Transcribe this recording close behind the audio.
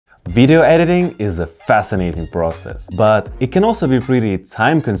Video editing is a fascinating process, but it can also be pretty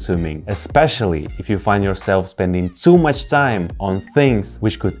time-consuming, especially if you find yourself spending too much time on things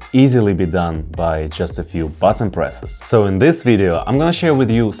which could easily be done by just a few button presses. So in this video, I'm gonna share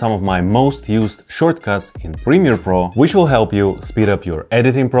with you some of my most used shortcuts in Premiere Pro, which will help you speed up your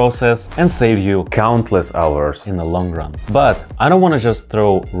editing process and save you countless hours in the long run. But I don't want to just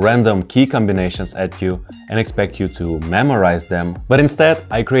throw random key combinations at you and expect you to memorize them, but instead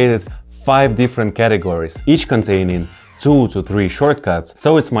I created 5 different categories, each containing 2 to 3 shortcuts,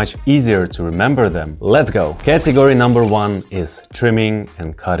 so it's much easier to remember them. Let's go! Category number 1 is trimming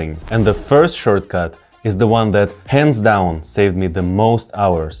and cutting. And the first shortcut is the one that hands down saved me the most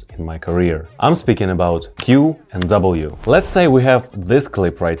hours in my career. I'm speaking about Q and W. Let's say we have this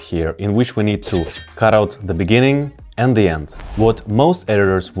clip right here in which we need to cut out the beginning and the end. What most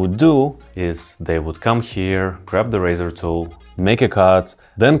editors would do is they would come here, grab the razor tool, make a cut,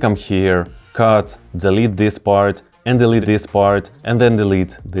 then come here, cut, delete this part, and delete this part, and then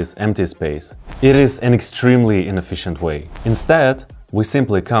delete this empty space. It is an extremely inefficient way. Instead, we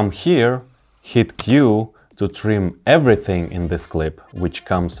simply come here, hit Q to trim everything in this clip which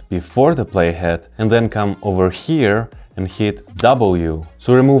comes before the playhead, and then come over here and hit W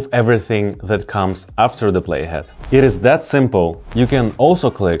to remove everything that comes after the playhead. It is that simple. You can also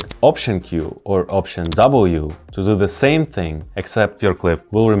click Option Q or Option W to do the same thing, except your clip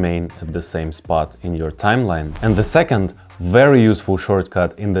will remain at the same spot in your timeline. And the second very useful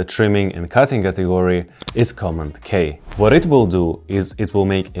shortcut in the trimming and cutting category is Command K. What it will do is it will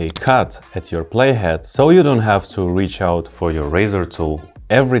make a cut at your playhead, so you don't have to reach out for your razor tool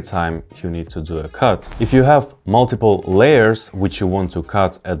every time you need to do a cut. If you have multiple layers which you want to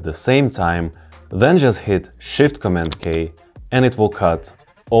cut at the same time, then just hit Shift Command K and it will cut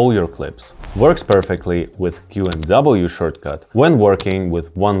all your clips. Works perfectly with Q and W shortcut when working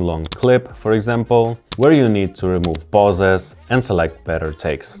with one long clip, for example, where you need to remove pauses and select better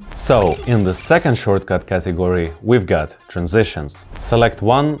takes. So in the second shortcut category, we've got transitions. Select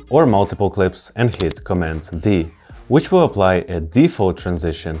one or multiple clips and hit Command D, which will apply a default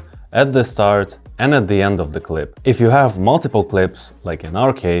transition at the start and at the end of the clip. If you have multiple clips, like in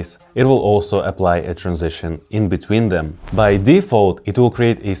our case, it will also apply a transition in between them. By default, it will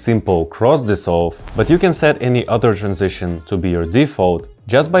create a simple cross dissolve, but you can set any other transition to be your default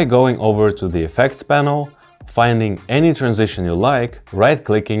just by going over to the effects panel, finding any transition you like,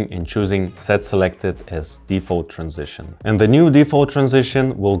 right-clicking and choosing Set Selected as Default Transition. And the new default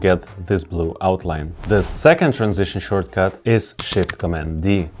transition will get this blue outline. The second transition shortcut is Shift Command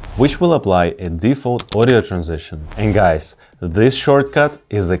D, which will apply a default audio transition. And guys, this shortcut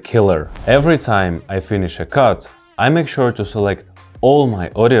is a killer. Every time I finish a cut, I make sure to select all my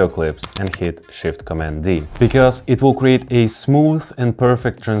audio clips and hit Shift Command D, because it will create a smooth and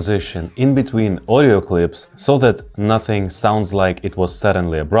perfect transition in between audio clips so that nothing sounds like it was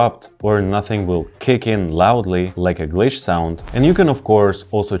suddenly abrupt or nothing will kick in loudly like a glitch sound. And you can of course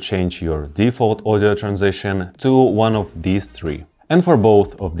also change your default audio transition to one of these 3. And for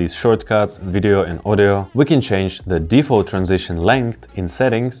both of these shortcuts, video and audio, we can change the default transition length in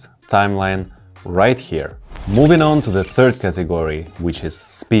settings, timeline, right here. Moving on to the third category, which is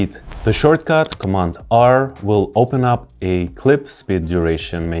speed. The shortcut Command R will open up a clip speed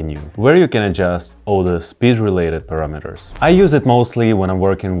duration menu, where you can adjust all the speed-related parameters. I use it mostly when I'm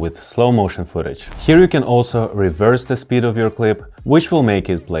working with slow motion footage. Here you can also reverse the speed of your clip, which will make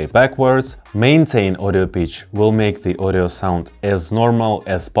it play backwards. Maintain audio pitch will make the audio sound as normal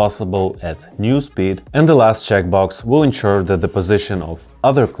as possible at new speed. And the last checkbox will ensure that the position of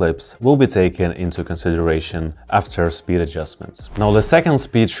other clips will be taken into consideration after speed adjustments. Now the second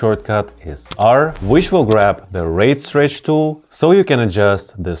speed shortcut is R, which will grab the rate stretch tool, so you can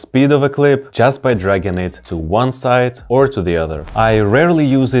adjust the speed of a clip just by dragging it to one side or to the other. I rarely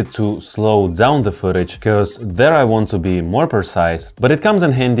use it to slow down the footage, because there I want to be more precise, but it comes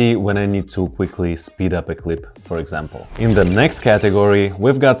in handy when I need to quickly speed up a clip, for example. In the next category,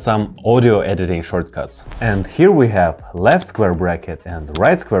 we've got some audio editing shortcuts. And here we have left square bracket and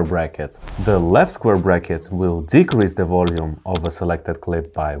right square bracket. The left square bracket will decrease the volume of a selected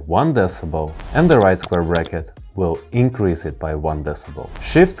clip by 1 decibel, and the right square bracket will increase it by 1 decibel.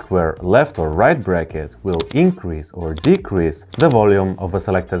 Shift square left or right bracket will increase or decrease the volume of a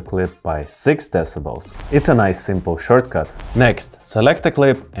selected clip by 6 decibels. It's a nice simple shortcut. Next, select a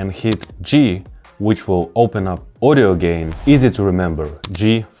clip and hit G, which will open up audio gain. Easy to remember,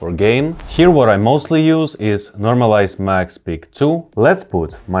 G for gain. Here what I mostly use is normalize max peak 2. Let's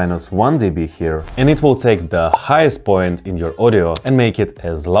put -1 dB here, and it will take the highest point in your audio and make it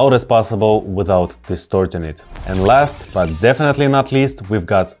as loud as possible without distorting it. And last but definitely not least, we've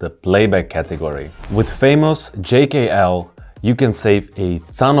got the playback category. With famous JKL, you can save a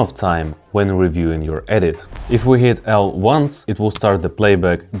ton of time when reviewing your edit. If we hit L once, it will start the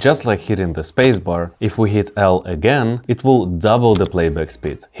playback just like hitting the spacebar. If we hit L again, it will double the playback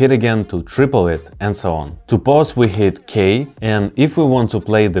speed. Hit again to triple it, and so on. To pause, we hit K, and if we want to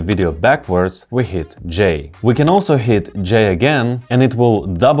play the video backwards, we hit J. We can also hit J again, and it will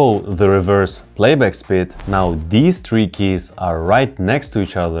double the reverse playback speed. Now these three keys are right next to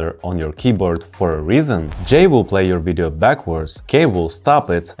each other on your keyboard for a reason. J will play your video backwards, K will stop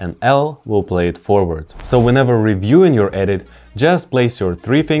it, and L will play it forward. So whenever reviewing your edit, just place your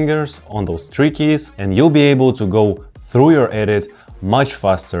three fingers on those three keys and you'll be able to go through your edit much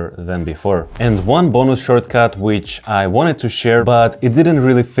faster than before. And one bonus shortcut which I wanted to share, but it didn't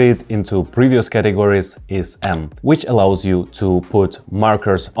really fit into previous categories, is M, which allows you to put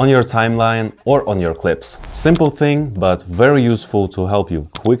markers on your timeline or on your clips. Simple thing, but very useful to help you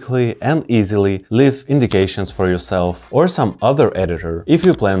quickly and easily leave indications for yourself or some other editor if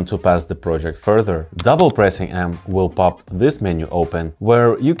you plan to pass the project further. Double pressing M will pop this menu open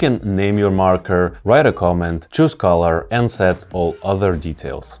where you can name your marker, write a comment, choose color and set all other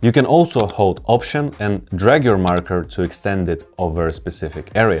details. You can also hold Option and drag your marker to extend it over a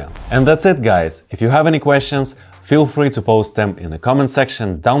specific area. And that's it, guys. If you have any questions, feel free to post them in the comment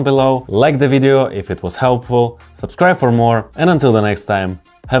section down below. Like the video if it was helpful, subscribe for more, and until the next time,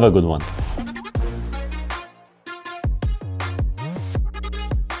 have a good one.